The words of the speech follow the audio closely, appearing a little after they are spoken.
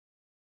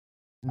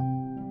A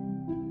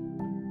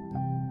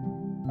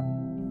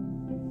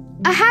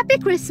happy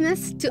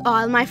Christmas to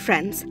all my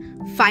friends.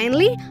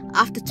 Finally,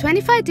 after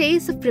 25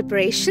 days of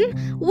preparation,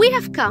 we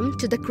have come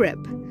to the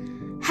crib.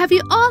 Have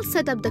you all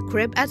set up the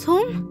crib at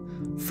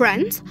home?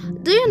 Friends,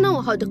 do you know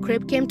how the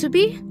crib came to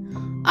be?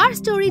 Our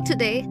story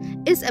today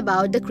is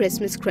about the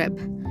Christmas crib.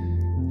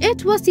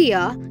 It was the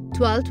year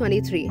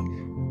 1223.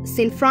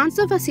 St.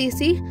 Francis of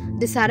Assisi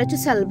decided to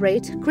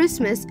celebrate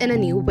Christmas in a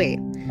new way.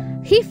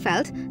 He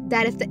felt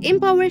that if the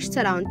impoverished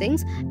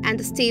surroundings and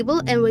the stable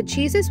in which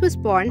Jesus was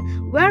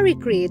born were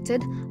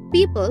recreated,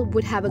 people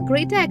would have a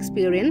greater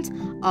experience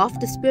of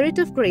the spirit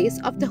of grace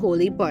of the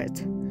holy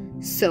birth.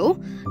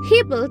 So,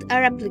 he built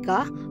a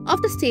replica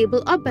of the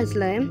stable of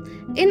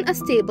Bethlehem in a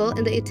stable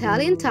in the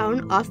Italian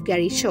town of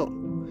Kairos.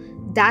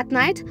 That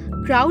night,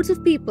 crowds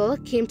of people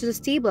came to the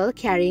stable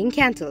carrying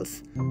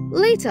candles.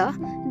 Later,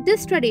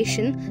 this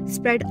tradition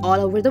spread all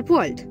over the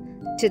world.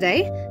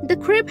 Today, the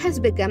crib has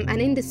become an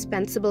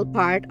indispensable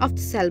part of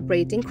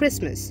celebrating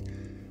Christmas.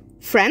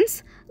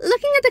 Friends,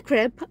 looking at the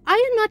crib, are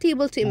you not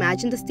able to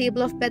imagine the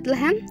stable of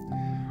Bethlehem?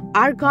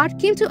 Our God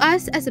came to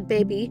us as a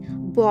baby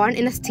born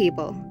in a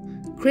stable.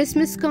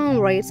 Christmas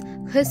commemorates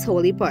His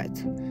holy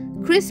birth.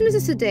 Christmas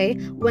is a day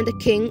when the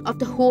King of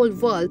the whole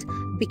world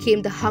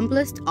became the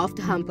humblest of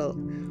the humble.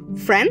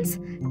 Friends,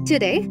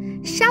 today,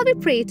 shall we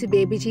pray to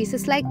baby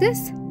Jesus like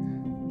this?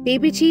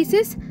 Baby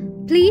Jesus,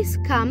 please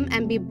come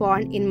and be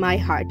born in my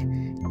heart.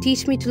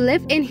 Teach me to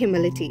live in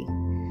humility.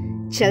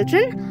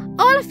 Children,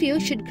 all of you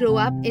should grow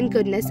up in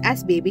goodness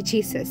as baby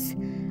Jesus.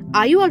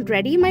 Are you all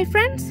ready, my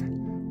friends?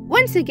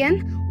 Once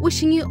again,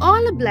 wishing you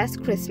all a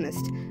blessed Christmas.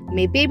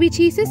 May baby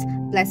Jesus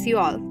bless you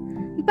all.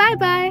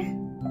 Bye-bye.